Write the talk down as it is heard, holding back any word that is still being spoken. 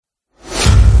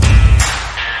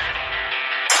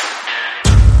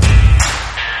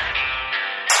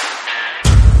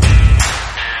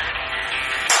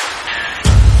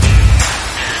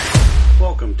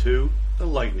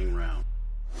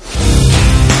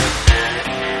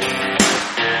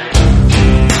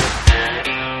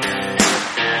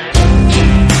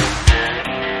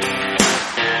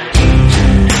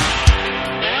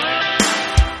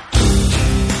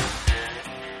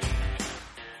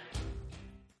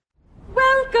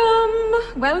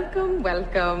Welcome.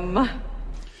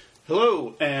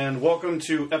 Hello, and welcome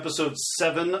to episode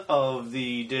 7 of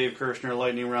the Dave Kershner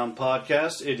Lightning Round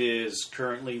podcast. It is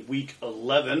currently week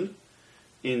 11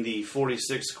 in the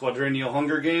 46th Quadrennial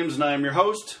Hunger Games, and I am your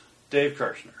host, Dave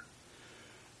Kershner.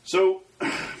 So,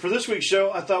 for this week's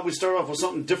show, I thought we'd start off with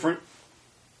something different.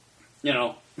 You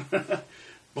know,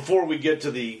 before we get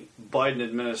to the Biden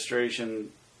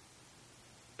administration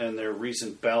and their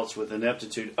recent bouts with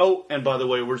ineptitude. Oh, and by the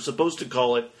way, we're supposed to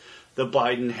call it the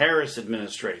Biden-Harris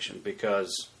administration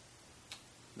because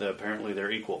apparently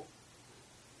they're equal.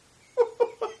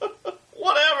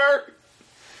 Whatever.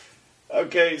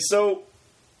 Okay, so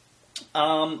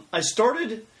I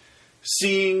started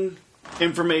seeing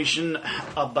information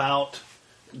about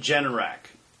Generac,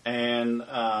 and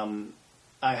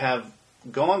I have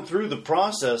gone through the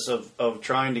process of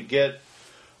trying to get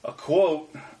a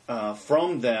quote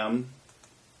from them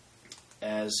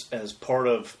as part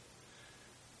of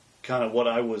kind of what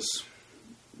I was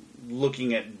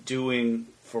looking at doing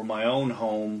for my own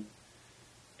home.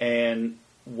 And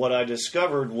what I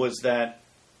discovered was that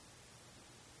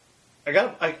I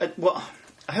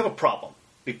have a problem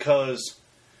because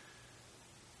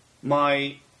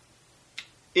my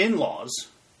in-laws,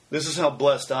 this is how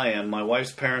blessed I am. My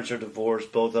wife's parents are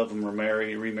divorced. Both of them are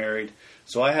remarried.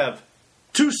 So I have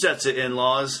 2 sets of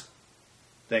in-laws.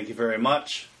 Thank you very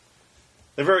much.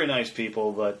 They're very nice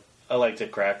people, but I like to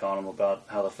crack on them about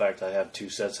how the fact I have 2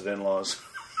 sets of in-laws.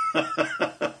 But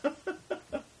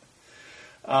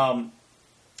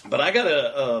I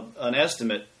got an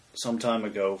estimate some time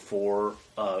ago for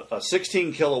a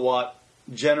 16 kilowatt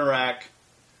Generac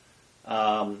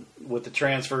with the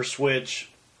transfer switch.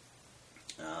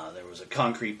 There was a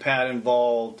concrete pad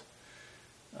involved,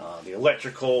 the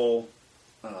electrical,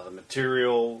 the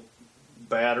material,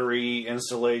 battery,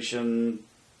 installation,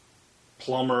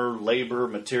 plumber, labor,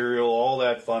 material, all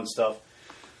that fun stuff.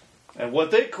 And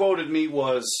what they quoted me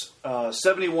was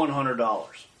 $7,100.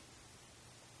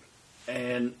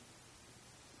 And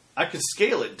I could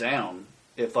scale it down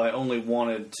if I only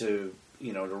wanted to,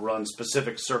 to run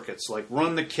specific circuits, like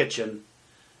run the kitchen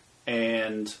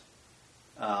and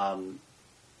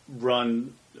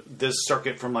run this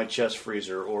circuit for my chest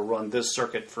freezer or run this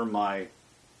circuit for my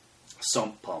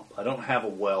sump pump. I don't have a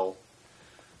well.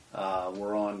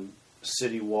 We're on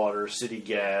city water, city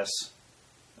gas.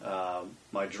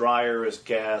 My dryer is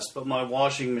gas, but my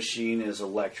washing machine is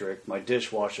electric. My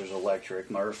dishwasher is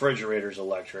electric. My refrigerator is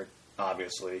electric,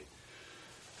 obviously.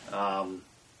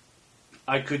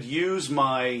 I could use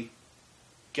my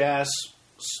gas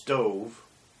stove,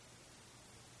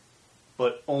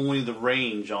 but only the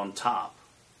range on top,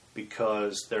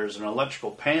 because there's an electrical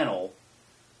panel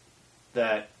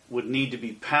that would need to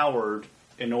be powered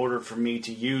in order for me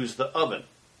to use the oven.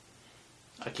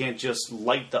 I can't just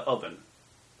light the oven.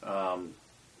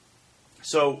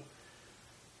 So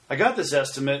I got this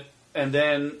estimate, and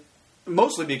then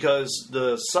mostly because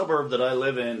the suburb that I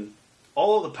live in,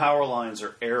 all of the power lines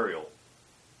are aerial.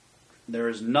 There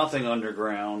is nothing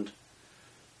underground.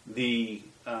 The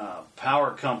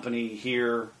power company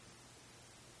here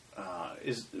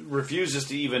refuses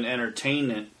to even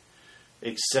entertain it,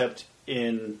 except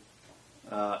in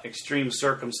extreme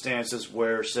circumstances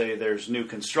where, say, there's new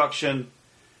construction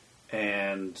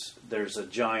and there's a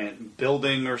giant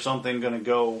building or something going to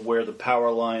go where the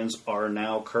power lines are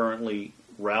now currently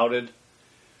routed.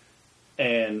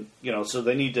 And, so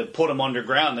they need to put them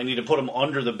underground. They need to put them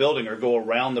under the building or go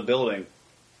around the building.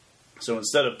 So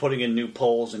instead of putting in new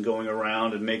poles and going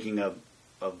around and making a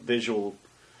visual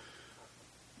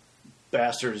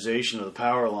bastardization of the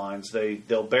power lines,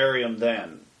 they'll bury them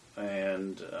then.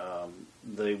 And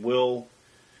they will,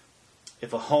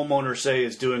 if a homeowner, say,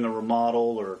 is doing a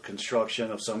remodel or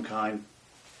construction of some kind,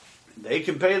 they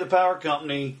can pay the power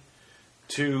company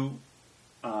to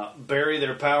bury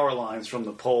their power lines from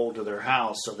the pole to their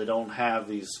house, so they don't have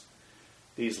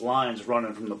these lines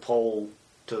running from the pole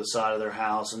to the side of their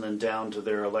house and then down to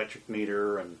their electric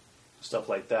meter and stuff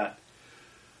like that.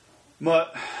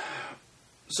 But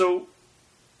so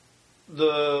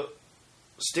the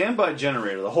standby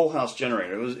generator, the whole house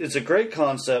generator, it's a great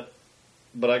concept,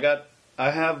 but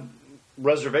I have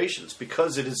reservations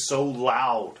because it is so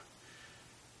loud.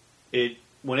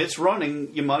 When it's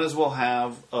running, you might as well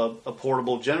have a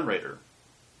portable generator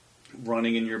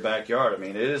running in your backyard. I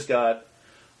mean, it has got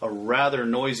a rather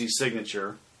noisy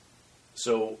signature,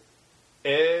 so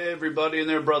everybody and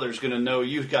their brother is going to know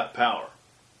you've got power.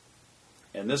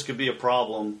 And this could be a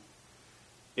problem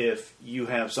if you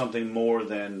have something more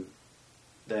than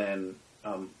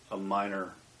a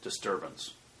minor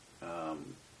disturbance, or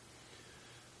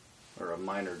a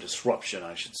minor disruption,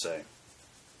 I should say.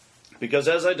 Because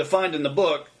as I defined in the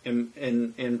book,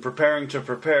 in preparing to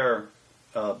prepare,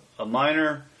 a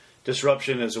minor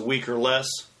disruption is a week or less,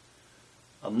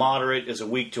 a moderate is a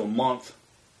week to a month,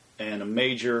 and a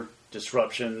major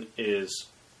disruption is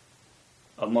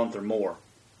a month or more.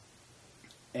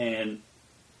 And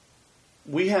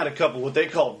we had a couple what they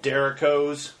call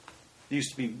derricos. They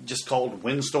used to be just called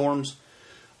windstorms.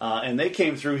 And they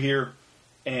came through here,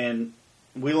 and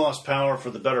we lost power for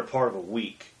the better part of a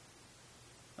week.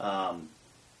 And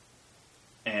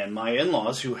my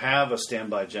in-laws, who have a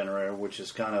standby generator, which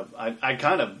is kind of, I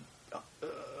kind of,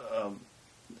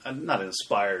 I'm not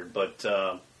inspired, but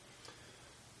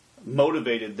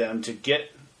motivated them to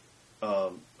get a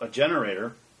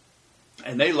generator,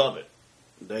 and they love it.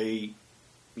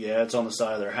 It's on the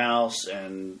side of their house,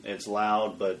 and it's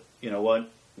loud, but you know what?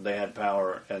 They had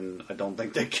power, and I don't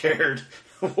think they cared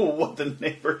what the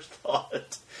neighbors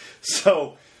thought.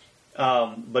 So,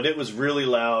 but it was really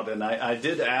loud, and I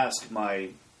did ask my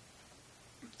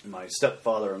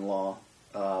stepfather-in-law,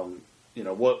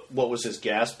 what was his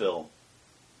gas bill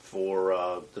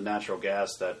for the natural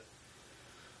gas that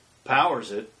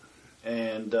powers it,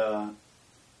 and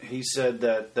he said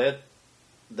that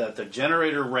the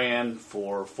generator ran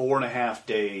for 4.5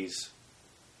 days,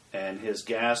 and his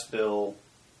gas bill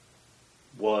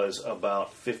was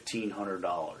about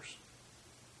 $1,500.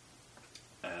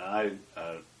 And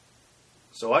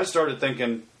so I started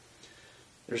thinking,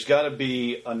 there's got to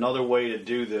be another way to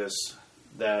do this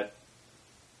that,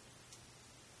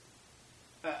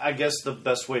 I guess the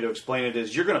best way to explain it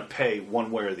is you're going to pay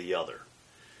one way or the other.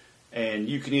 And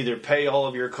you can either pay all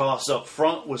of your costs up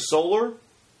front with solar,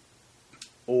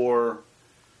 or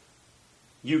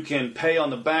you can pay on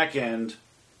the back end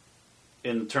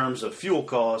in terms of fuel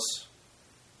costs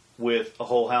with a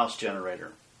whole house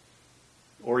generator,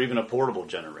 or even a portable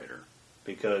generator,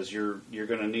 because you're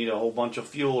going to need a whole bunch of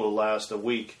fuel to last a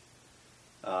week.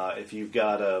 If you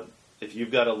have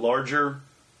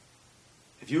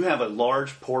a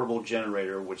large portable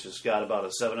generator, which has got about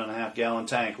a 7.5 gallon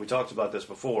tank, we talked about this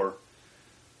before.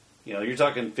 You're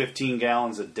talking 15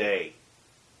 gallons a day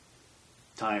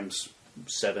times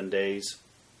 7 days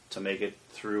to make it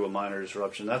through a minor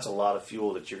disruption. That's a lot of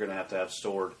fuel that you're going to have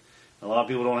stored. And a lot of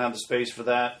people don't have the space for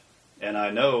that. And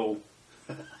I know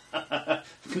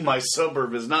my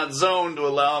suburb is not zoned to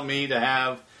allow me to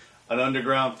have an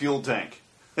underground fuel tank.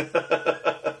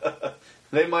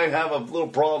 They might have a little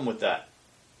problem with that.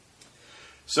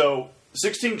 So,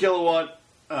 16 kilowatt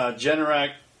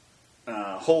Generac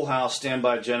whole house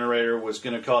standby generator was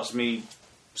going to cost me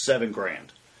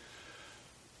 $7,000.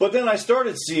 But then I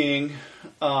started seeing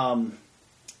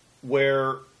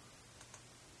where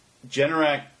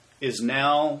Generac is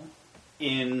now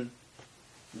in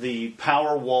the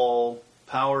Powerwall,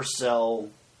 PowerCell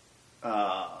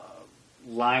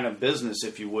line of business,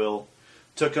 if you will,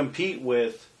 to compete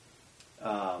with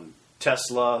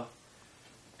Tesla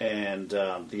and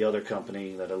the other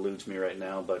company that eludes me right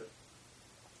now. But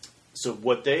so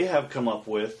what they have come up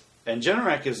with, and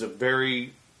Generac is a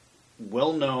very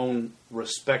well-known,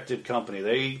 respected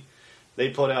company. They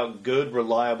put out good,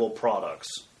 reliable products.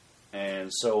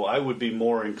 And so I would be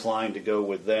more inclined to go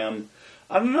with them.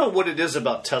 I don't know what it is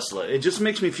about Tesla. It just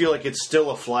makes me feel like it's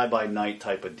still a fly-by-night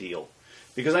type of deal.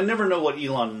 Because I never know what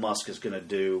Elon Musk is going to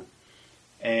do.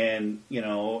 And,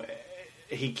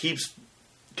 he keeps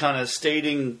kind of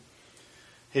stating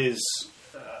his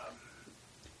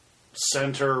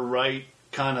center-right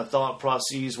kind of thought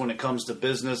processes when it comes to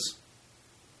business.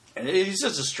 And he's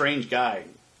just a strange guy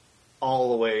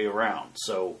all the way around.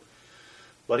 So,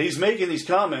 but he's making these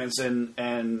comments, and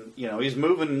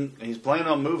he's planning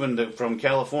on moving from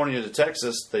California to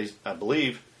Texas, I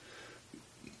believe.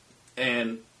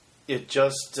 And it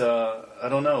just, I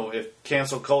don't know if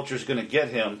cancel culture is going to get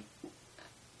him.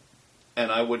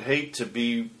 And I would hate to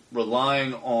be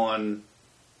relying on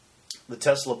the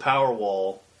Tesla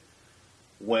Powerwall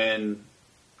when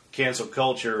cancel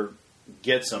culture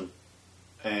gets him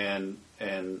and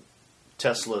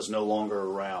Tesla is no longer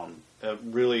around.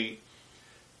 Really,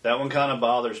 that one kind of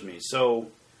bothers me. So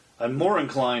I'm more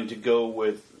inclined to go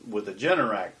with a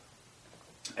Generac.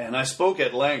 And I spoke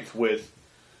at length with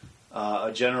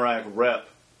a Generac rep,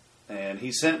 and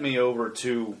he sent me over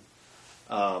to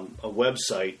a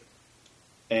website,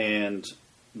 and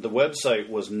the website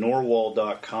was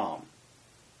norwall.com.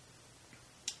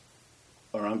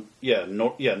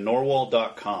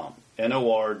 Norwall.com.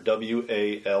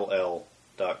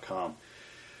 NORWALL.com.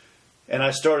 And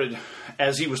I started,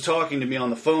 as he was talking to me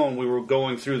on the phone, we were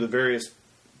going through the various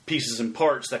pieces and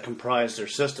parts that comprise their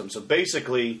system. So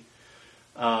basically,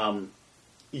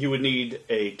 you would need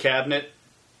a cabinet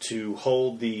to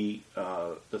hold the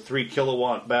 3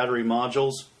 kilowatt battery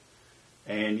modules,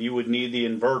 and you would need the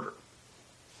inverter.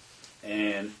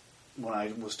 And when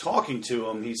I was talking to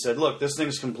him, he said, "Look, this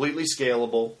thing's completely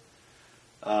scalable.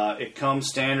 It comes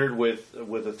standard with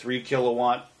a 3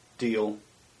 kilowatt deal.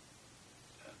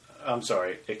 I'm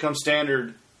sorry, it comes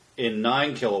standard in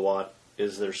 9 kilowatt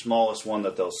is their smallest one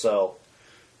that they'll sell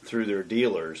through their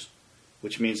dealers,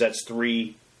 which means that's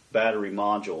 3 battery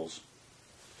modules.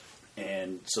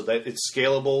 And so that it's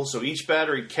scalable. So each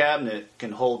battery cabinet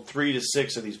can hold 3 to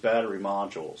 6 of these battery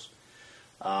modules.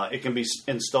 It can be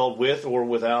installed with or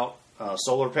without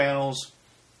solar panels.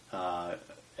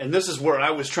 And this is where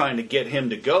I was trying to get him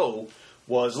to go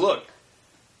was, look,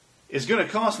 it's going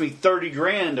to cost me 30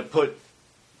 grand to put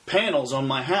panels on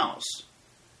my house.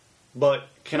 But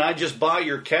can I just buy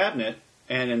your cabinet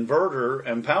and inverter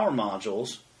and power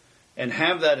modules and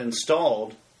have that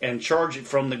installed and charge it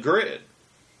from the grid?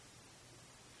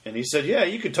 And he said, yeah,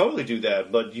 you could totally do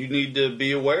that, but you need to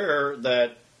be aware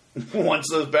that once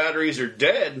those batteries are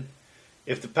dead,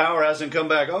 if the power hasn't come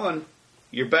back on,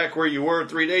 you're back where you were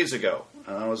 3 days ago.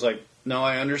 And I was like, no,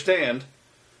 I understand.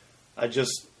 I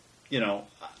just,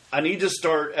 I need to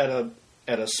start at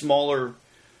a smaller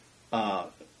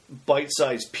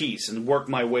bite-sized piece and work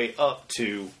my way up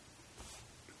to,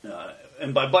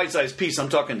 and by bite-sized piece, I'm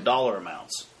talking dollar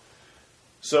amounts.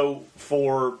 So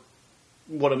for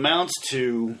what amounts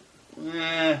to,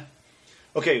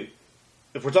 okay,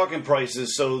 if we're talking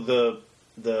prices, so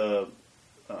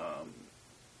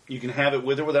you can have it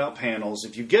with or without panels.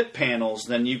 If you get panels,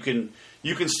 then you can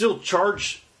still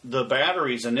charge the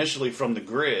batteries initially from the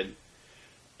grid,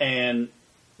 and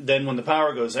then when the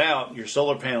power goes out, your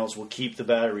solar panels will keep the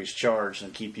batteries charged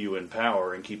and keep you in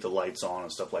power and keep the lights on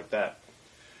and stuff like that.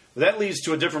 That leads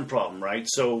to a different problem, right?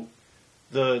 So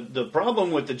the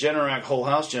problem with the Generac whole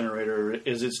house generator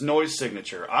is its noise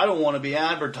signature. I don't want to be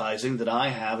advertising that I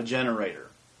have a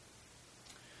generator.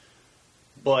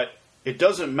 But it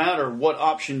doesn't matter what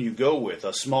option you go with.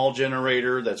 A small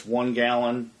generator that's 1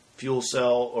 gallon fuel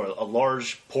cell, or a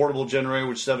large portable generator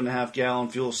with 7.5 gallon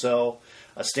fuel cell,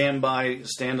 a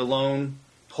standalone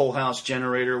whole house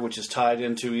generator which is tied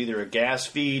into either a gas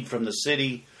feed from the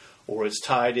city or it's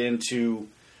tied into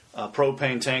a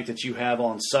propane tank that you have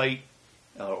on site,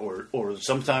 or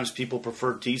sometimes people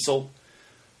prefer diesel.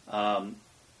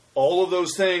 All of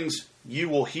those things you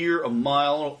will hear a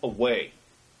mile away,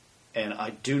 and I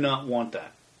do not want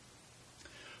that.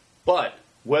 But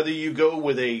whether you go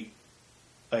with a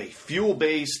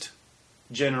fuel-based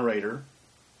generator,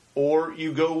 or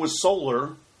you go with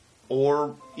solar,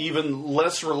 or even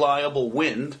less reliable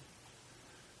wind,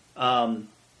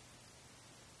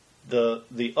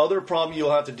 the other problem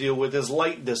you'll have to deal with is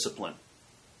light discipline.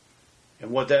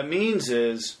 And what that means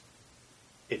is,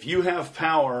 if you have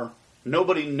power,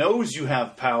 nobody knows you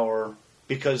have power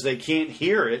because they can't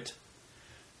hear it,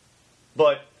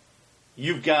 but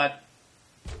you've got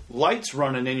lights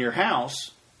running in your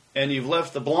house, and you've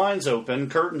left the blinds open,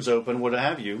 curtains open, what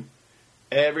have you.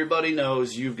 Everybody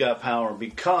knows you've got power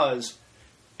because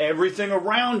everything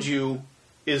around you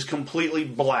is completely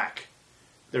black.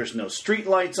 There's no street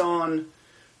lights on.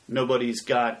 Nobody's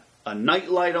got a night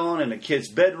light on in a kid's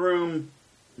bedroom.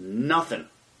 Nothing.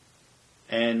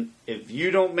 And if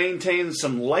you don't maintain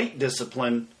some light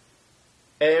discipline,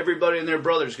 everybody and their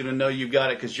brother's going to know you've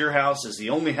got it because your house is the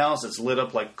only house that's lit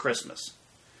up like Christmas.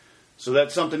 So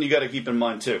that's something you got to keep in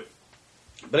mind too.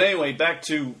 But anyway, back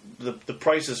to the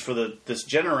prices for this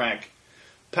Generac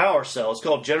Power Cell. It's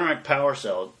called Generac Power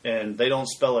Cell, and they don't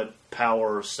spell it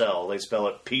Power Cell. They spell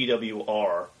it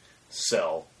PWR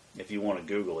Cell, if you want to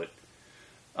Google it.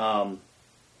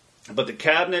 But the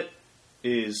cabinet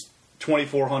is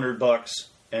 $2,400,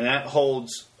 and that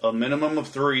holds a minimum of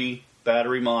 3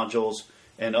 battery modules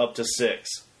and up to 6.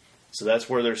 So that's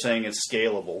where they're saying it's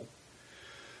scalable.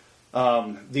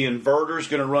 The inverter is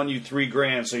going to run you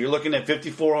 $3,000, so you're looking at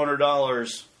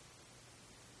 $5,400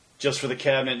 just for the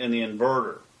cabinet and the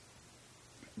inverter.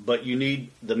 But you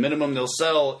need, the minimum they'll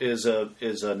sell is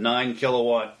a 9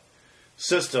 kilowatt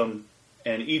system,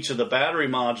 and each of the battery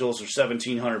modules are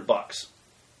 $1,700.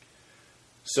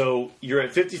 So you're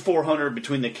at $5,400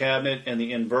 between the cabinet and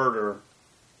the inverter,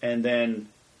 and then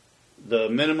the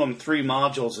minimum 3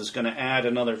 modules is going to add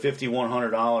another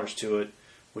 $5,100 to it,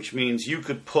 which means you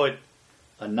could put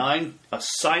a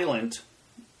silent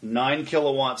 9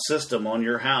 kilowatt system on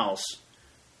your house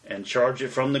and charge it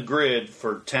from the grid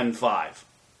for $10,500.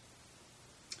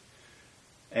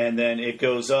 And then it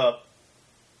goes up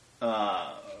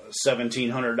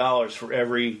 $1,700 for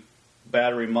every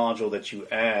battery module that you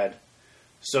add.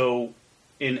 So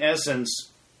in essence,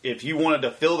 if you wanted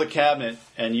to fill the cabinet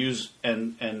and use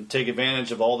and take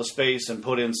advantage of all the space and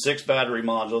put in 6 battery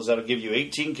modules, that'll give you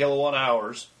 18 kilowatt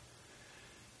hours,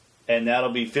 and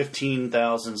that'll be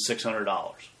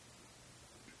 $15,600.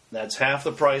 That's half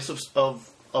the price of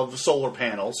solar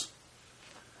panels.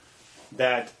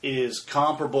 That is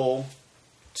comparable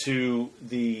to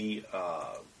the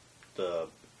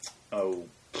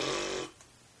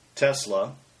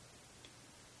Tesla,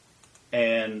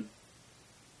 and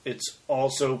it's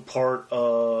also part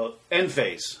of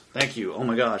Enphase. Thank you. Oh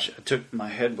my gosh, my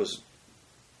head was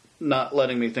not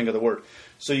letting me think of the word.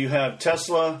 So you have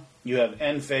Tesla, you have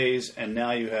Enphase, and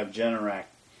now you have Generac,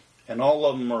 and all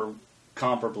of them are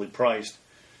comparably priced.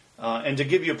 And to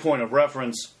give you a point of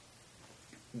reference,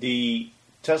 the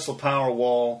Tesla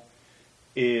Powerwall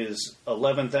is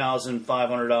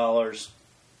 $11,500.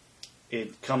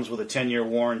 It comes with a 10-year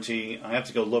warranty. I have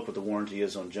to go look what the warranty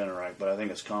is on Generac, but I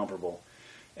think it's comparable.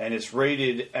 And it's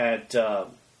rated at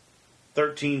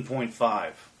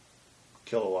 13.5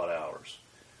 kilowatt hours.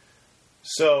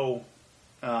 So,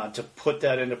 to put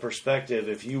that into perspective,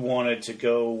 if you wanted to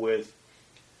go with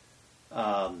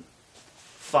 5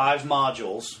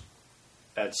 modules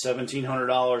at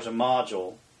 $1,700 a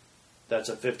module, that's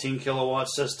a 15 kilowatt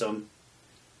system,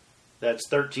 that's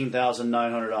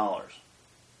 $13,900.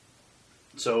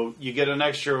 So you get an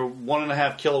extra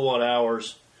 1.5 kilowatt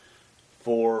hours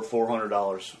for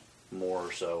 $400 more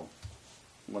or so.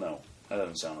 Well, no, that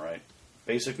doesn't sound right.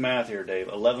 Basic math here, Dave.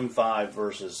 11.5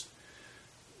 versus...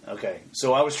 Okay,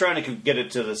 so I was trying to get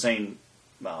it to the same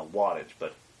wattage,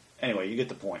 but anyway, you get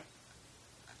the point.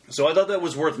 So I thought that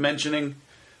was worth mentioning,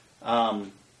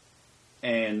 and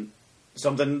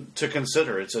something to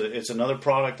consider. It's another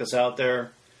product that's out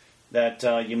there that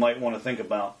you might want to think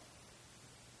about.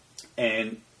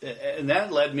 And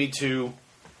that led me to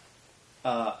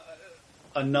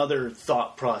another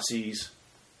thought process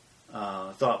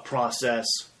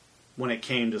when it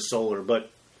came to solar. But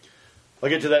I'll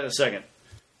get to that in a second.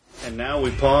 And now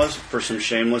we pause for some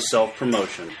shameless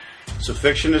self-promotion. So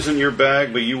fiction isn't your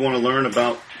bag, but you want to learn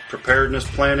about preparedness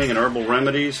planning and herbal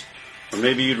remedies, or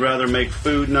maybe you'd rather make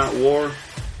food, not war,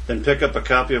 then pick up a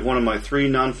copy of one of my 3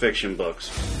 nonfiction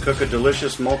books. Cook a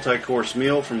delicious multi-course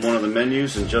meal from one of the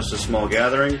menus in just a small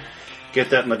gathering. Get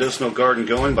that medicinal garden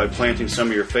going by planting some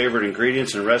of your favorite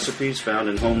ingredients and recipes found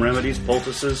in home remedies,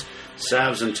 poultices,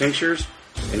 salves, and tinctures.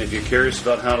 And if you're curious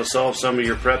about how to solve some of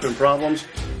your prepping problems,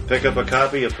 pick up a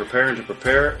copy of Preparing to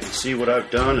Prepare and see what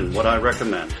I've done and what I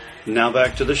recommend. Now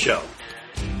back to the show.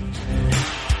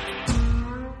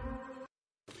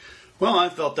 Well, I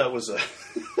felt that was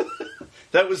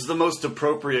that was the most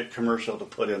appropriate commercial to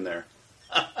put in there.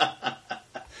 All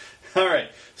right,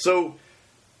 so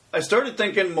I started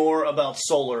thinking more about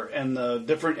solar and the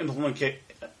different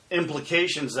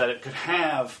implications that it could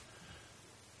have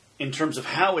in terms of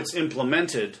how it's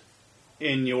implemented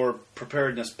in your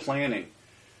preparedness planning.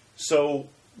 So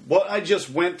what I just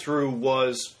went through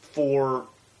was for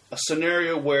a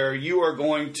scenario where you are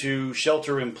going to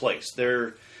shelter in place.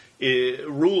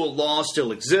 Rule of law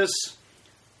still exists.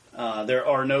 There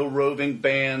are no roving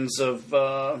bands of,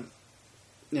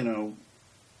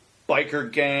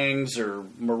 biker gangs or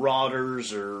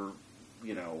marauders or,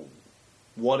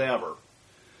 whatever.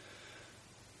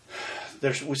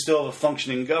 We still have a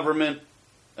functioning government.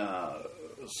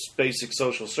 Basic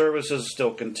social services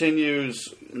still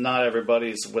continues. Not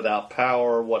everybody's without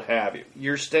power, what have you.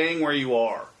 You're staying where you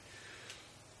are.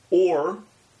 Or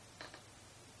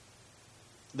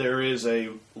there is a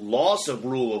loss of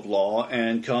rule of law,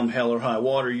 and come hell or high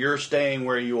water, you're staying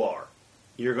where you are.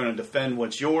 You're going to defend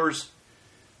what's yours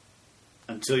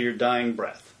until your dying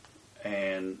breath.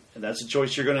 And that's a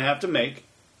choice you're going to have to make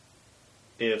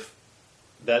if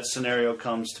that scenario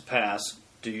comes to pass.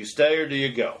 Do you stay or do you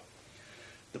go?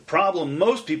 The problem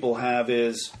most people have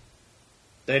is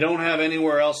they don't have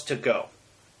anywhere else to go.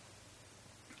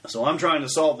 So I'm trying to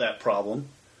solve that problem,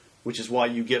 which is why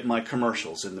you get my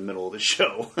commercials in the middle of the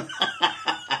show.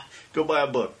 Go buy a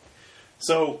book.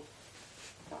 So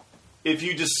if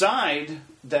you decide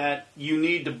that you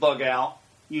need to bug out,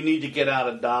 you need to get out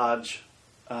of Dodge,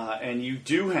 and you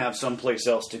do have someplace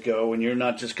else to go, and you're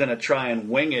not just going to try and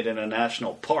wing it in a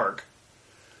national park,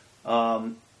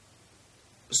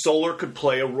 solar could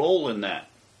play a role in that.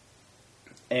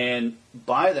 And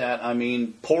by that, I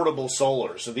mean portable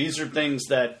solar. So these are things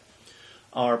that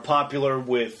are popular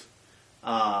with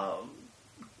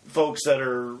folks that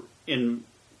are in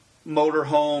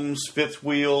motorhomes, fifth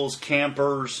wheels,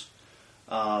 campers,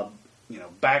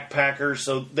 backpackers.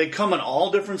 So they come in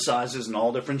all different sizes and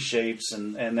all different shapes,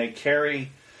 and they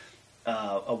carry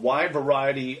a wide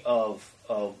variety of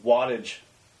wattage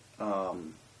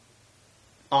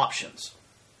options.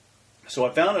 So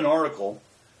I found an article.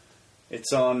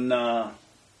 It's on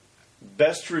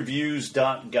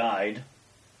bestreviews.guide,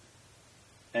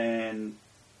 and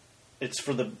it's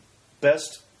for the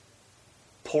best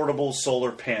portable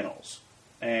solar panels.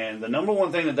 And the number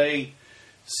one thing that they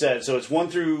said, so it's 1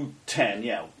 through 10,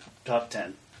 yeah, top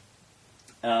 10.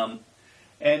 And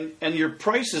your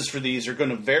prices for these are going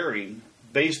to vary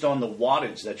based on the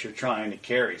wattage that you're trying to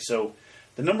carry. So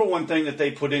the number one thing that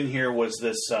they put in here was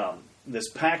this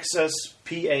Paxess,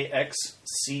 Paxcess,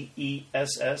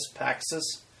 Paxess.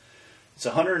 It's a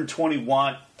 120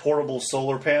 watt portable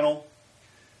solar panel,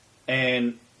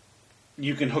 and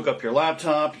you can hook up your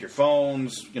laptop, your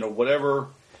phones, whatever,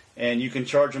 and you can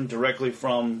charge them directly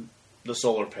from the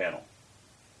solar panel.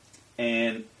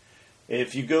 And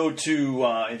if you go to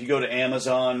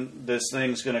Amazon, this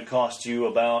thing's going to cost you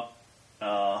about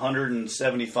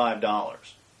 $175.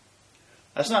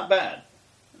 That's not bad,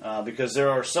 because there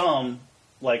are some,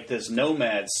 like this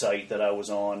Nomad site that I was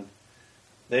on.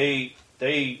 They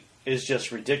is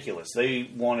just ridiculous. They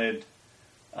wanted,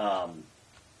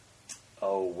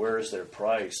 where's their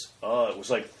price? It was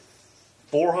like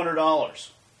 $400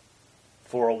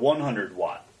 for a 100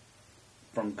 watt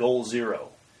from Goal Zero.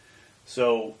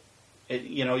 So,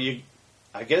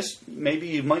 I guess maybe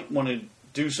you might want to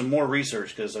do some more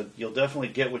research, because you'll definitely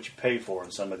get what you pay for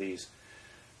in some of these.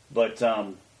 But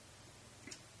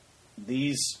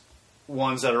these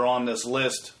ones that are on this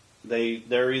list,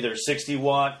 they're either 60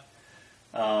 watt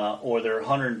or they're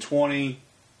 120.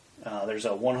 There's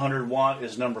a 100 watt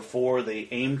is number 4, the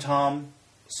AimTom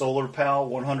Solar Pal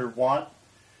 100 watt.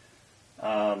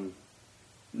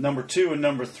 Number 2 and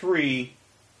number 3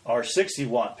 are 60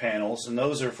 watt panels, and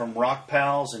those are from Rock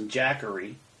Pals and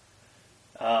Jackery.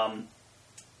 And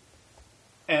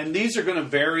these are going to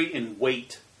vary in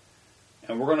weight.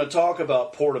 And we're going to talk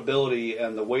about portability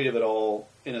and the weight of it all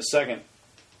in a second.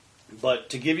 But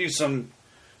to give you some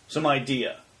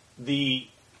idea, the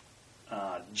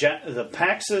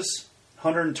Paxess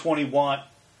 120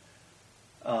 watt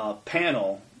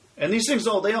panel, and these things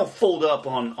they all fold up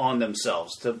on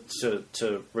themselves to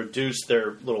reduce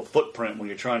their little footprint when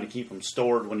you're trying to keep them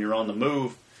stored when you're on the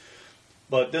move.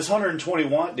 But this 120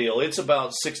 watt deal, it's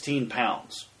about 16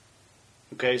 pounds.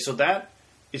 Okay, so that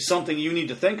is something you need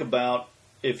to think about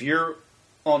if you're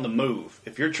on the move.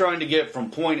 If you're trying to get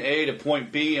from point A to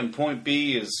point B, and point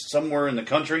B is somewhere in the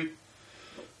country,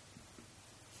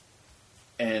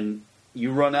 and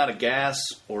you run out of gas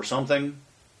or something,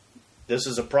 this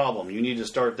is a problem. You need to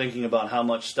start thinking about how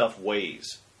much stuff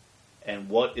weighs and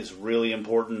what is really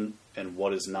important and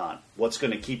what is not. What's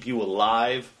going to keep you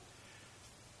alive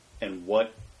and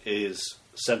what is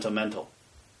sentimental.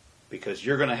 Because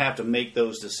you're going to have to make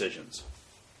those decisions.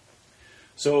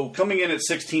 So coming in at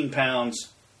 16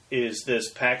 pounds is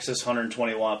this Paxess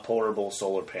 120 watt portable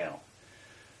solar panel.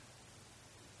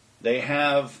 They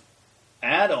have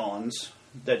add-ons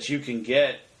that you can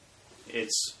get.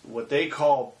 It's what they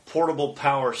call portable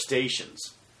power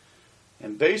stations.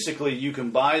 And basically you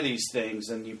can buy these things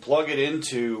and you plug it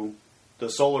into the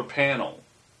solar panel.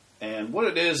 And what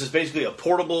it is basically a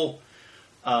portable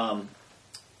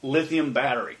lithium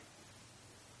battery.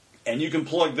 And you can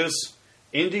plug this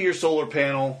into your solar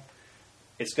panel.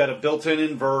 It's got a built-in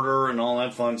inverter and all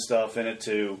that fun stuff in it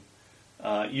too,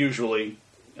 usually.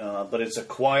 But it's a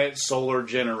quiet solar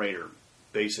generator,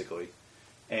 basically.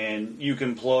 And you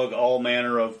can plug all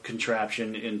manner of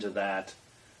contraption into that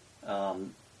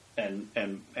and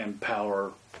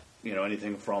power,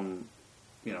 anything from,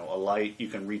 a light. You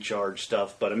can recharge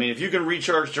stuff. But, if you can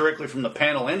recharge directly from the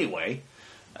panel anyway,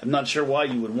 I'm not sure why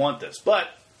you would want this. But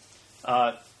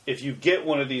if you get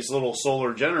one of these little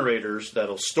solar generators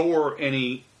that'll store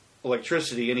any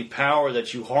electricity, any power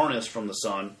that you harness from the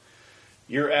sun,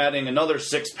 you're adding another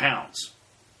 6 pounds.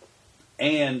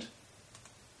 And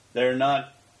they're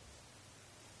not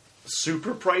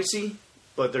super pricey,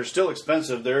 but they're still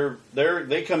expensive.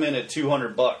 They come in at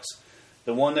 $200.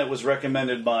 The one that was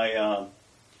recommended by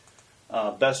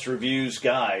Best Reviews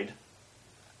Guide,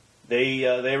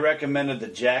 they recommended the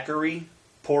Jackery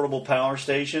portable power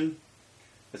station.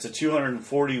 It's a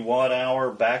 240 watt hour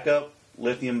backup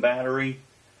lithium battery,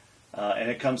 and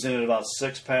it comes in at about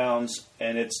 6 pounds,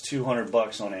 and it's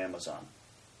 $200 on Amazon.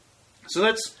 So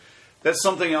that's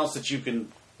something else that you can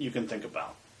think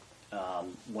about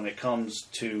when it comes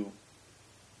to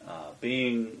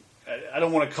being. I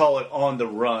don't want to call it on the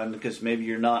run, because maybe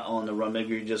you're not on the run. Maybe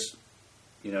you're just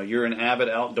you're an avid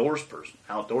outdoorsman,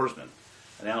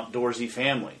 an outdoorsy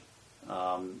family.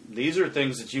 These are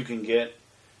things that you can get.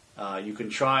 You can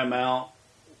try them out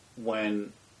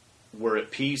when we're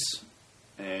at peace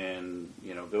and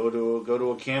go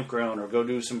to a campground or go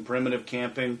do some primitive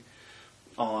camping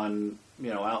on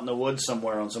out in the woods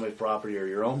somewhere on somebody's property or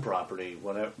your own property,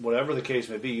 whatever the case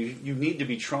may be. You need to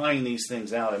be trying these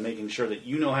things out and making sure that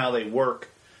you know how they work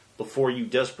before you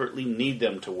desperately need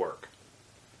them to work.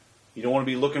 You don't want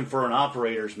to be looking for an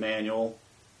operator's manual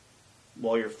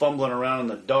while you're fumbling around in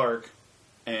the dark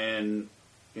and,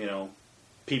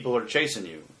 people are chasing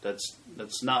you. That's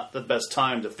not the best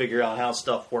time to figure out how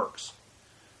stuff works.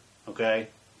 Okay?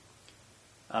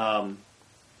 And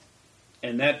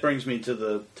that brings me to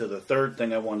the third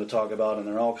thing I wanted to talk about, and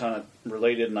they're all kind of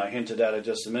related, and I hinted at it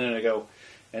just a minute ago,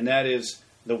 and that is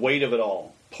the weight of it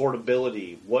all.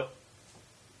 Portability. What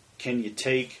can you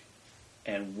take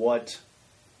and what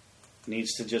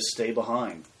needs to just stay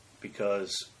behind?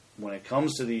 Because when it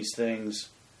comes to these things,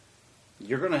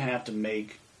 you're going to have to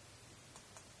make,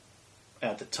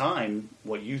 at the time,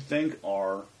 what you think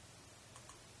are,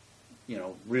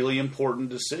 really important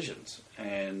decisions.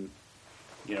 And,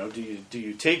 do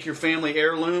you take your family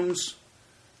heirlooms,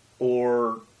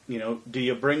 or, do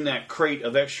you bring that crate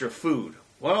of extra food?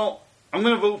 Well, I'm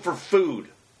going to vote for food.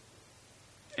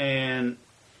 And,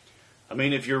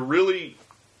 if you're really,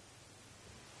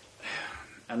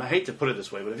 and I hate to put it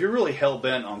this way, but if you're really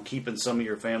hell-bent on keeping some of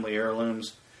your family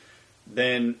heirlooms,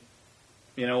 then,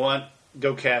 you know what?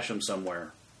 Go cache them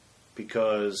somewhere.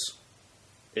 Because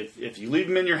if you leave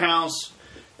them in your house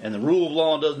and the rule of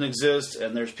law doesn't exist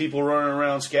and there's people running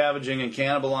around scavenging and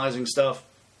cannibalizing stuff,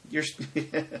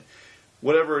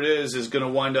 whatever it is going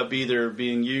to wind up either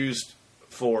being used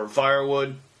for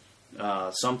firewood,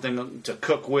 something to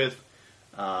cook with,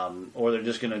 or they're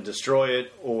just going to destroy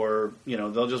it, or,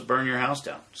 they'll just burn your house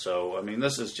down. So,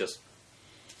 this is just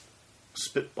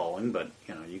spitballing, but,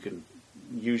 you can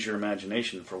use your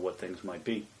imagination for what things might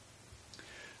be.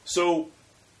 So,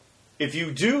 if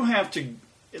you do have to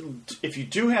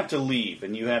leave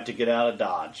and you have to get out of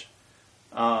Dodge,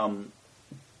 to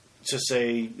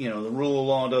say, the rule of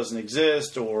law doesn't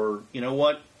exist, or,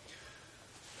 what?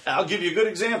 I'll give you a good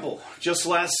example. Just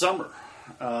last summer,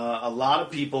 a lot of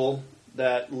people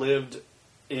that lived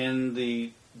in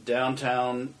the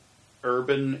downtown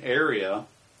urban area,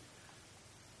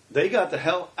 they got the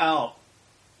hell out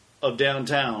of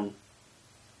downtown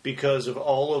because of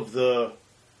all of the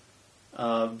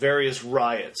various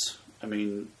riots.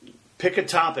 Pick a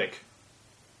topic,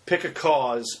 pick a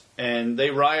cause, and they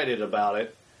rioted about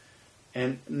it.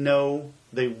 And no,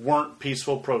 they weren't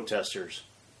peaceful protesters,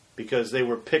 because they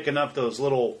were picking up those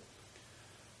little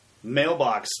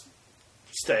mailbox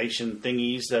station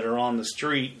thingies that are on the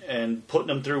street and putting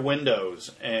them through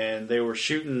windows, and they were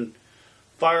shooting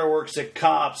fireworks at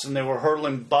cops, and they were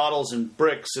hurling bottles and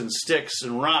bricks and sticks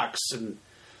and rocks, and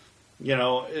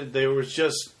there was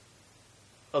just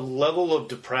a level of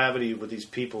depravity with these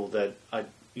people that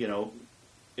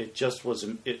it just was.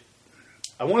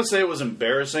 I want to say it was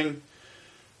embarrassing,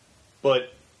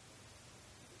 but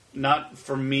not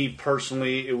for me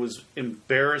personally. It was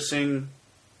embarrassing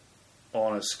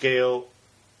on a scale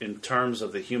in terms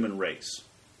of the human race.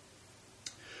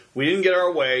 We didn't get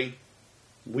our way.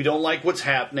 We don't like what's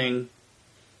happening.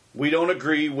 We don't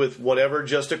agree with whatever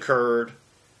just occurred.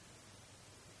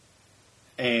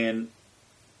 And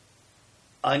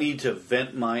I need to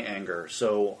vent my anger.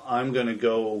 So I'm going to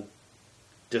go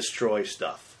destroy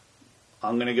stuff.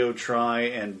 I'm going to go try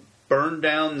and burn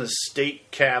down the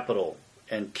state capitol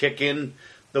and kick in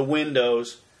the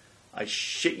windows. I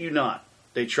shit you not.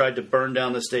 They tried to burn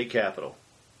down the state capitol.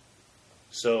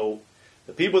 So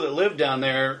the people that lived down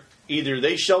there, either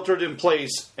they sheltered in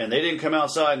place and they didn't come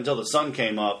outside until the sun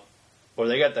came up, or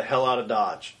they got the hell out of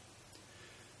Dodge.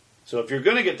 So if you're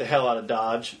going to get the hell out of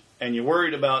Dodge and you're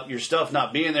worried about your stuff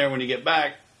not being there when you get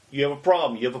back, you have a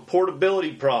problem. You have a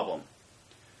portability problem.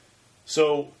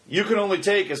 So you can only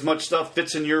take as much stuff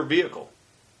fits in your vehicle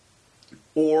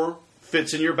or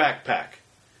fits in your backpack.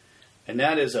 And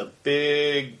that is a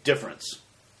big difference.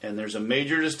 And there's a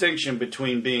major distinction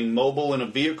between being mobile in a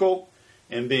vehicle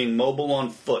and being mobile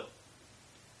on foot.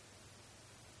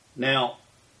 Now,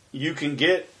 you can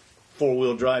get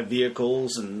four-wheel drive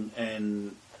vehicles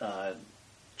and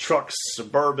trucks,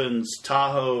 Suburbans,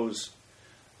 Tahoes,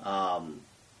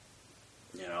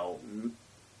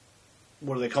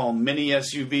 what do they call them? Mini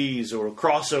SUVs or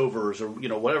crossovers or,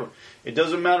 whatever. It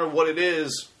doesn't matter what it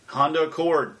is. Honda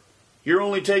Accord. You're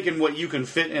only taking what you can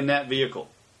fit in that vehicle.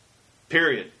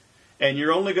 Period. And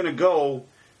you're only going to go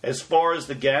as far as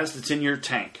the gas that's in your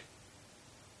tank.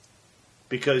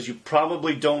 Because you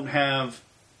probably don't have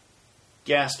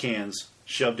gas cans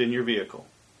shoved in your vehicle.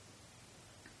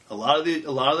 A lot of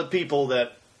the people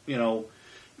that,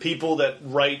 people that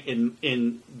write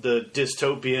in the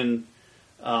dystopian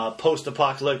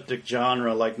post-apocalyptic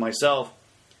genre like myself,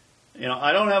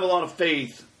 I don't have a lot of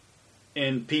faith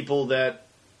in people that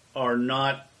are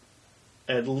not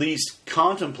at least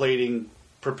contemplating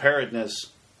preparedness.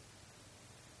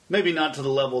 Maybe not to the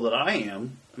level that I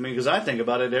am. Because I think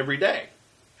about it every day,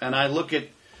 and I look at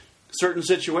certain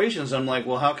situations. And I'm like,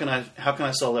 well, how can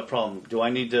I solve that problem? Do I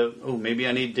need to? Oh, maybe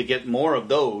I need to get more of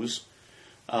those,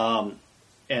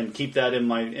 and keep that in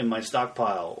my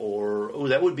stockpile. Or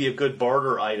that would be a good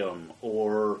barter item.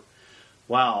 Or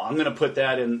wow, I'm going to put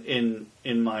that in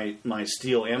my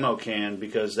steel ammo can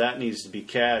because that needs to be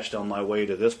cached on my way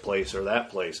to this place or that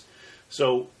place.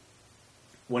 So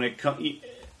when it comes,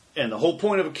 and the whole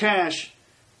point of a cache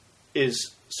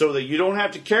is so that you don't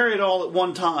have to carry it all at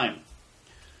one time.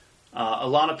 A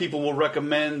lot of people will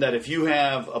recommend that if you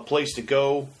have a place to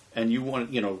go and you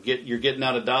want, you're getting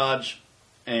out of Dodge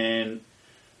and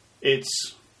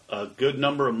it's a good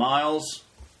number of miles,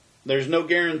 there's no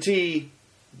guarantee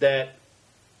that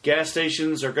gas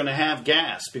stations are going to have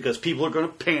gas because people are going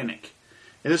to panic.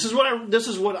 And this is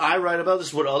what I write about. This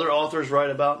is what other authors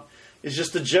write about. It's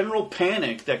just the general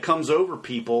panic that comes over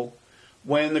people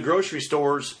when the grocery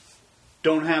stores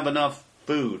don't have enough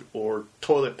food or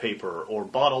toilet paper or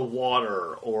bottled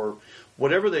water or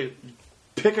whatever. They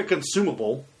pick a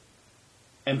consumable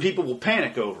and people will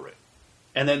panic over it.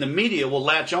 And then the media will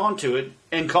latch onto it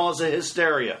and cause a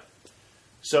hysteria.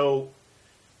 So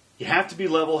you have to be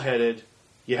level-headed.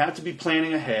 You have to be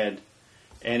planning ahead.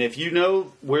 And if you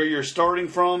know where you're starting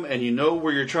from and you know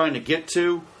where you're trying to get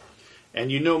to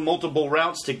and you know multiple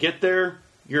routes to get there,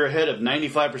 you're ahead of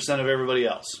 95% of everybody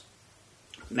else.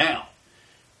 Now,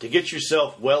 to get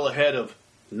yourself well ahead of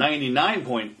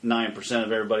 99.9%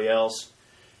 of everybody else,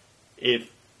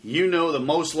 if you know the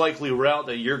most likely route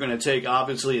that you're going to take,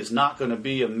 obviously, is not going to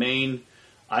be a main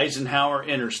Eisenhower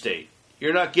interstate.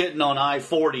 You're not getting on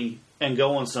I-40 and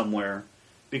going somewhere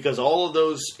because all of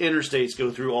those interstates go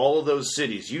through all of those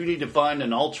cities. You need to find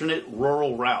an alternate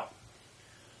rural route.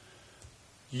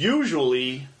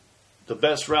 Usually, the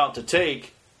best route to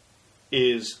take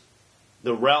is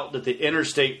the route that the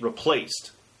interstate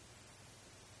replaced.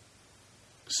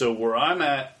 So where I'm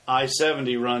at,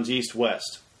 I-70 runs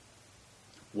east-west.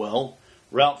 Well,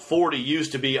 Route 40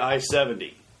 used to be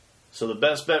I-70. So the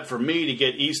best bet for me to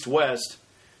get east-west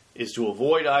is to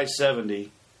avoid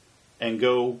I-70 and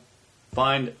go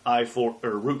find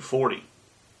Route 40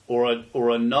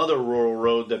 or another rural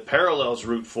road that parallels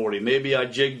Route 40. Maybe I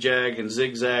jig-jag and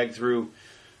zigzag through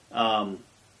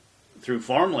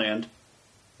farmland,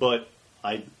 but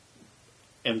I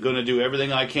am going to do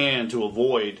everything I can to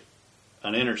avoid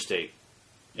an interstate,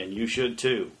 and you should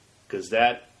too, because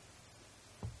that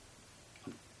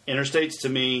interstates to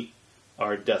me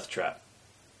are a death trap.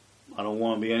 I don't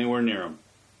want to be anywhere near them.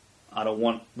 I don't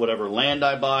want whatever land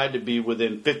I buy to be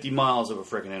within 50 miles of a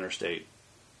freaking interstate.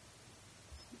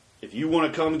 If you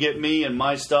want to come get me and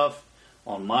my stuff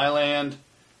on my land,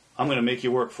 I'm going to make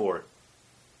you work for it,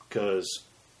 because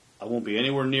I won't be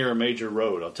anywhere near a major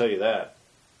road, I'll tell you that.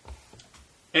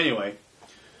 Anyway,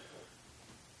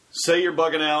 say you're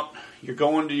bugging out, you're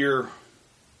going to your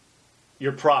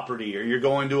property, or you're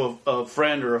going to a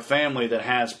friend or a family that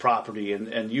has property,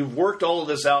 and you've worked all of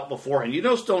this out beforehand. You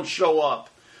just don't show up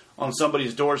on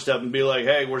somebody's doorstep and be like,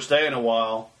 hey, we're staying a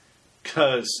while,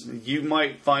 because you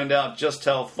might find out just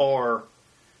how far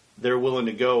they're willing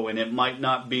to go, and it might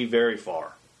not be very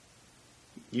far.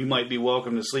 You might be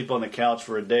welcome to sleep on the couch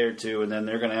for a day or two, and then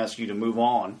they're going to ask you to move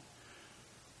on.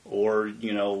 Or,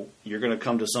 you're going to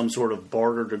come to some sort of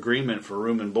bartered agreement for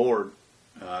room and board,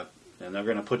 and they're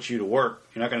going to put you to work.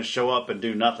 You're not going to show up and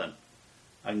do nothing.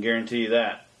 I can guarantee you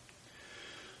that.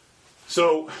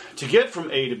 So, to get from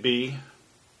A to B,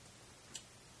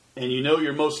 and you know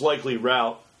your most likely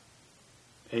route,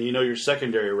 and you know your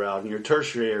secondary route and your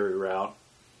tertiary route,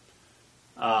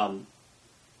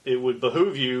 it would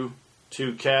behoove you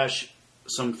to cache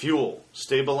some fuel,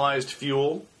 stabilized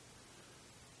fuel,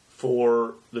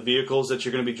 for the vehicles that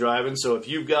you're going to be driving. So if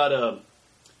you've got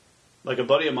like a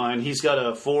buddy of mine, he's got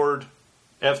a Ford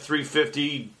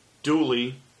F-350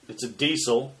 dually. It's a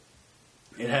diesel.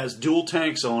 It has dual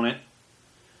tanks on it.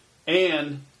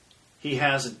 And he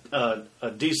has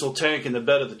a diesel tank in the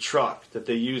bed of the truck that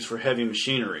they use for heavy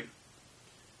machinery.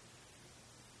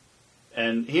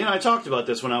 And he and I talked about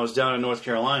this when I was down in North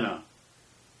Carolina.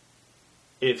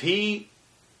 If the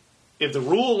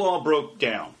rule of law broke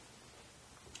down,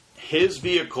 his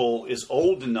vehicle is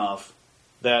old enough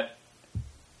that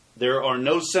there are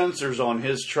no sensors on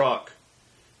his truck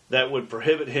that would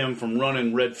prohibit him from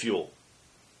running red fuel.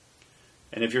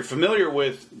 And if you're familiar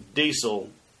with diesel,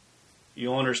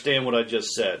 you'll understand what I just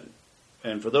said.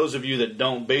 And for those of you that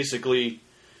don't, basically,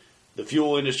 the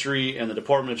fuel industry and the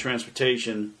Department of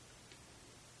Transportation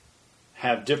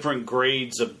have different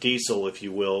grades of diesel, if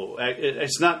you will.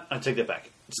 It's not, I take that back.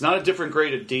 It's not a different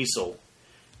grade of diesel.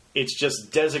 It's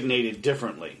just designated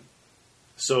differently.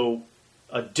 So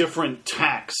a different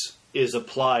tax is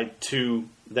applied to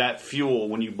that fuel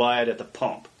when you buy it at the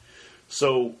pump.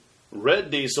 So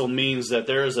red diesel means that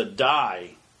there is a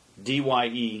dye,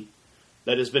 DYE,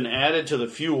 that has been added to the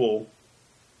fuel,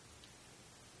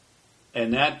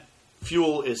 and that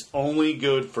fuel is only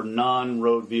good for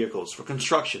non-road vehicles, for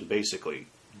construction, basically.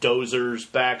 Dozers,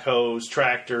 backhoes,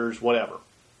 tractors, whatever.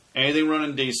 Anything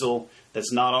running diesel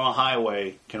that's not on a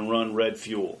highway can run red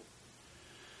fuel.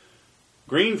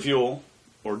 Green fuel,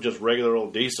 or just regular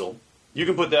old diesel, you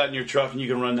can put that in your truck and you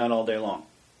can run that all day long.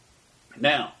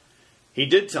 Now, he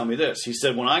did tell me this. He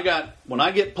said, when I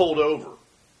get pulled over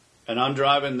and I'm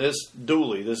driving this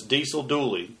dually, this diesel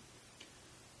dually,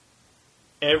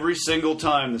 every single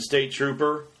time the state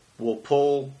trooper will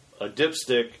pull a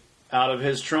dipstick out of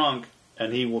his trunk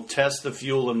and he will test the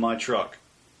fuel in my truck,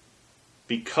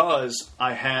 because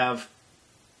I have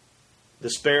the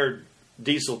spare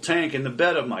diesel tank in the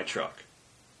bed of my truck.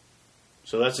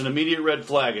 So that's an immediate red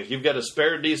flag. If you've got a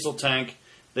spare diesel tank,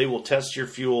 they will test your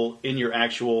fuel in your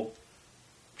actual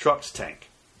truck's tank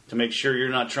to make sure you're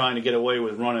not trying to get away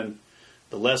with running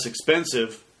the less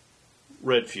expensive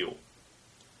red fuel.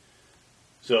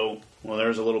 So, well,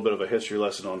 there's a little bit of a history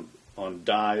lesson on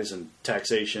dyes and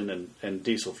taxation and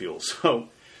diesel fuel. So,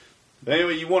 but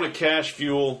anyway, you want to cache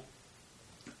fuel,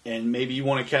 and maybe you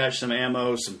want to cache some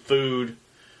ammo, some food,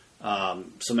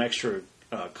 some extra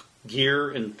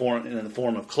gear in the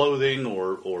form of clothing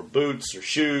or boots or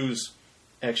shoes,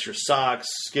 extra socks,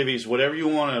 skivvies, whatever you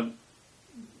want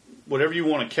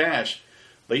to cache.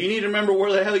 But you need to remember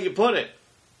where the hell you put it,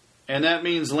 and that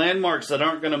means landmarks that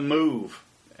aren't going to move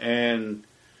and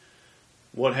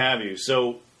what have you.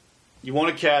 So you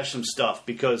want to cache some stuff,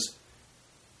 because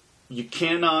you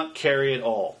cannot carry it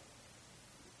all.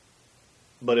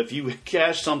 But if you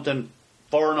cache something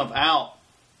far enough out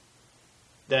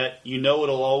that you know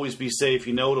it'll always be safe,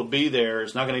 you know it'll be there,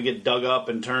 it's not going to get dug up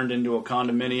and turned into a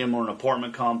condominium or an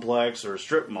apartment complex or a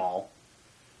strip mall,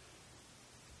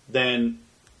 then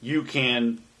you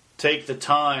can take the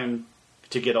time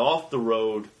to get off the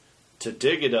road to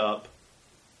dig it up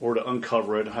or to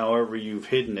uncover it, however you've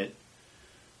hidden it,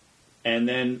 and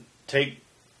then take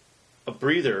a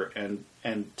breather and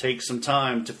take some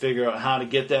time to figure out how to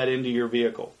get that into your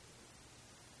vehicle.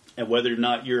 And whether or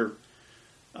not you're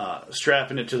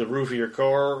strapping it to the roof of your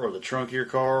car or the trunk of your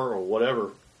car or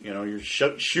whatever, you're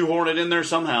shoehorn it in there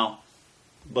somehow.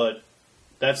 But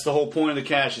that's the whole point of the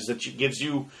cache, is that it gives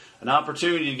you an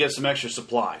opportunity to get some extra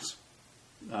supplies.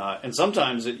 And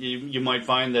sometimes you might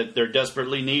find that they're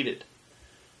desperately needed.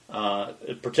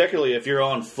 Particularly if you're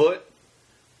on foot,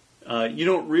 you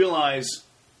don't realize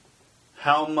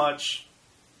how much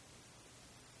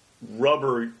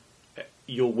rubber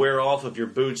you'll wear off of your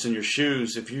boots and your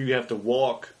shoes if you have to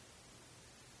walk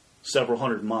several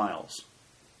hundred miles.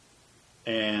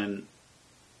 And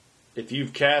if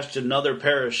you've cached another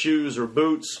pair of shoes or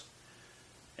boots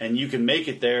and you can make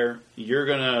it there, you're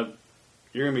gonna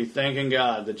be thanking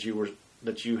God that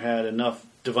you had enough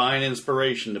divine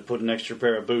inspiration to put an extra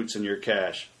pair of boots in your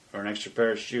cache, or an extra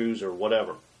pair of shoes, or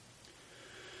whatever.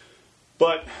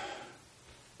 But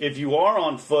if you are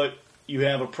on foot, you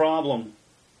have a problem,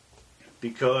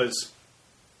 because,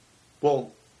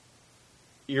 well,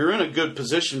 you're in a good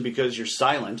position because you're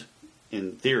silent,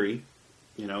 in theory.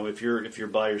 If you're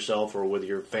by yourself or with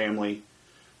your family,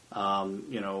 you're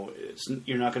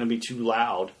not going to be too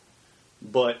loud,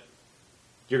 but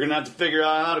you're going to have to figure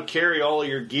out how to carry all of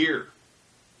your gear.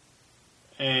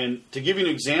 And to give you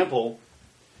an example,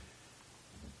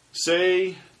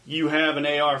 say you have an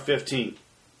AR-15.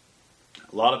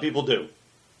 A lot of people do.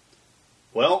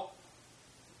 Well,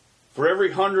 for every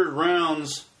 100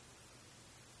 rounds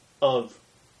of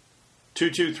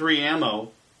 .223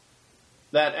 ammo,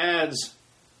 that adds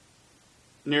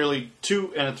nearly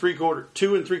 2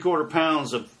 3/4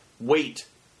 pounds of weight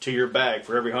to your bag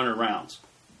for every 100 rounds.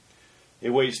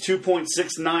 It weighs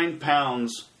 2.69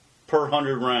 pounds per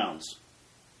 100 rounds.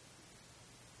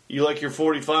 You like your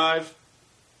 45?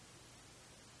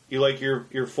 You like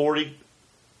your 40?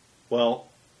 Well,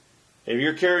 if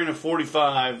you're carrying a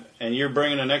 45 and you're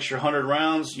bringing an extra 100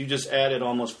 rounds, you just added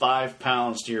almost 5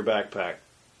 pounds to your backpack.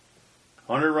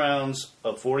 100 rounds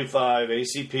of 45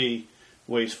 ACP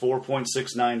weighs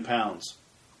 4.69 pounds.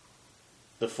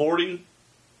 The 40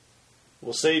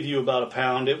 will save you about a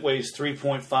pound. It weighs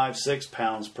 3.56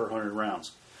 pounds per 100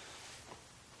 rounds.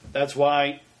 That's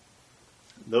why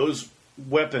those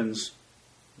weapons,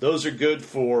 those are good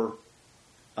for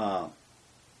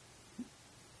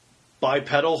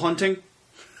bipedal hunting.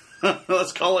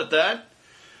 Let's call it that.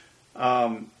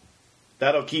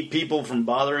 That'll keep people from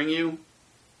bothering you.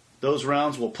 Those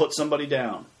rounds will put somebody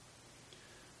down.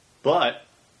 But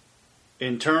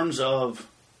in terms of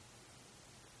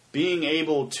being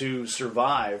able to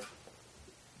survive,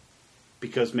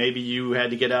 because maybe you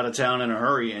had to get out of town in a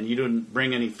hurry and you didn't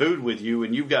bring any food with you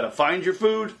and you've got to find your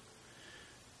food,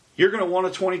 you're going to want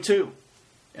a 22.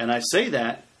 And I say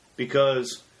that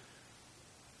because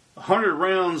 100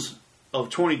 rounds of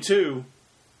 22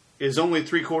 is only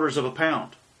 3/4 of a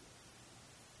pound.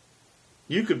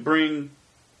 You could bring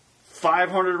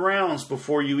 500 rounds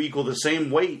before you equal the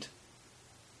same weight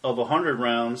of 100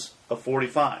 rounds of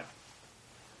 45.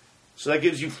 So that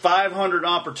gives you 500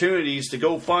 opportunities to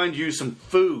go find you some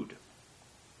food.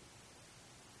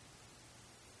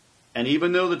 And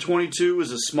even though the 22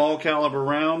 is a small caliber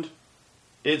round,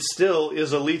 it still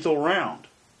is a lethal round.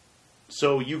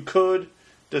 So you could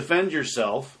defend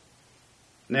yourself.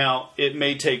 Now, it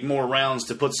may take more rounds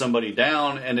to put somebody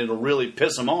down, and it'll really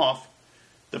piss them off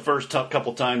the first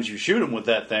couple times you shoot them with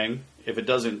that thing, if it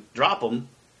doesn't drop them.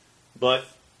 But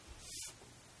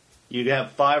you'd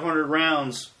have 500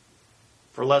 rounds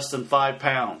for less than 5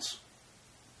 pounds.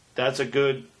 That's a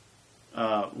good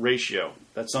ratio.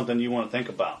 That's something you want to think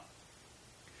about.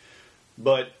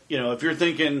 But, if you're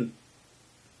thinking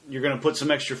you're going to put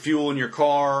some extra fuel in your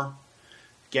car,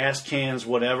 gas cans,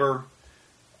 whatever,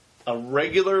 a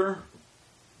regular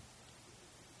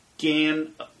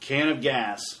can of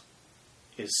gas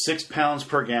is 6 pounds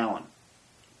per gallon.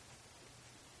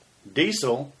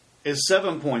 Diesel is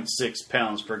 7.6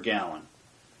 pounds per gallon.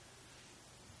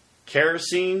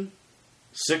 Kerosene,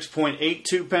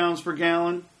 6.82 pounds per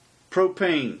gallon.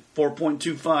 Propane,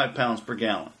 4.25 pounds per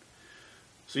gallon.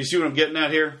 So you see what I'm getting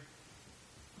at here?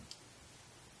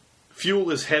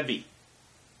 Fuel is heavy.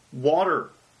 Water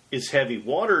is heavy.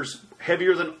 Water's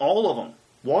heavier than all of them.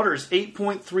 Water is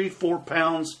 8.34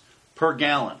 pounds per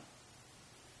gallon.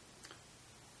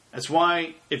 That's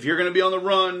why if you're going to be on the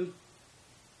run,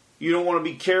 you don't want to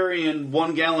be carrying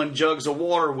 1-gallon jugs of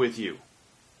water with you.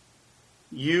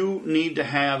 You need to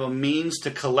have a means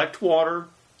to collect water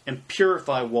and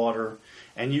purify water,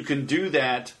 and you can do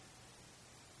that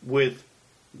with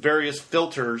various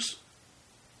filters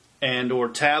and or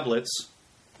tablets.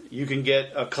 You can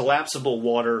get a collapsible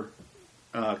water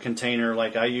container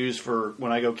like I use for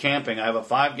when I go camping. I have a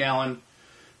 5-gallon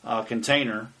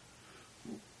container,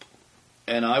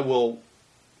 and I will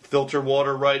filter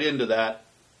water right into that,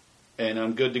 and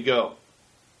I'm good to go.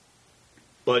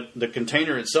 But the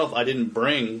container itself, I didn't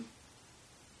bring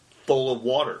full of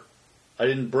water. I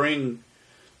didn't bring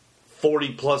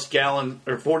 40 plus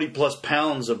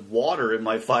pounds of water in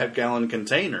my 5-gallon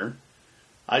container.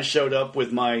 I showed up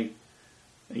with my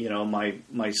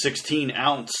 16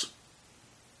 ounce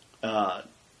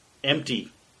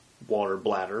empty water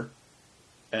bladder,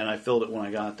 and I filled it when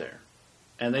I got there.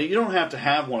 And you don't have to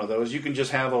have one of those. You can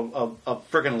just have a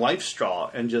friggin' life straw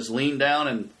and just lean down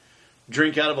and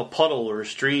drink out of a puddle or a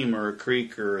stream or a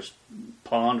creek or a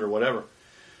pond or whatever.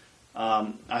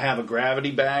 I have a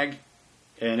gravity bag,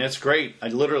 and it's great. I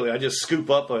just scoop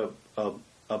up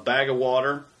a bag of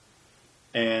water,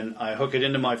 and I hook it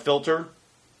into my filter,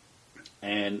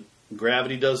 and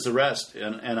gravity does the rest.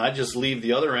 And I just leave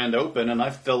the other end open, and I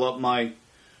fill up my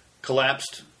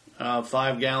collapsed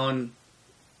 5-gallon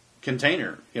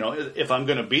container. If I'm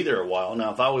going to be there a while.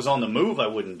 Now, if I was on the move, I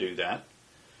wouldn't do that.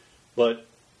 But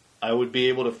I would be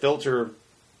able to filter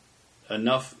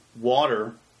enough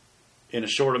water in a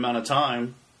short amount of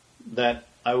time that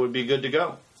I would be good to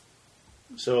go.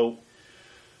 So,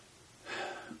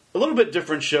 a little bit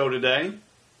different show today.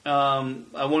 I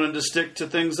wanted to stick to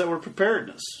things that were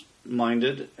preparedness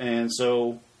minded, and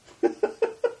so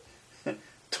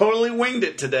totally winged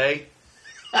it today.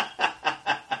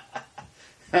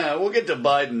 We'll get to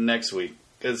Biden next week,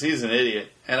 because he's an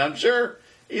idiot, and I'm sure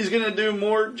he's going to do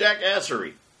more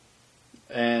jackassery.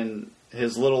 And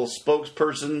his little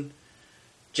spokesperson,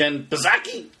 Jen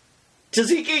Psaki,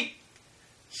 she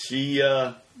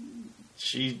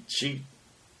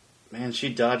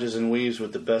dodges and weaves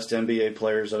with the best NBA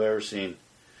players I've ever seen.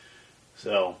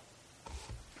 So,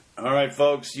 all right,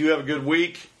 folks, you have a good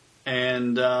week,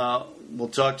 and we'll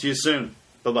talk to you soon.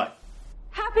 Bye-bye.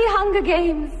 Happy Hunger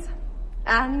Games,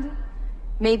 and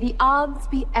may the odds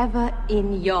be ever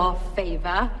in your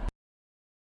favor.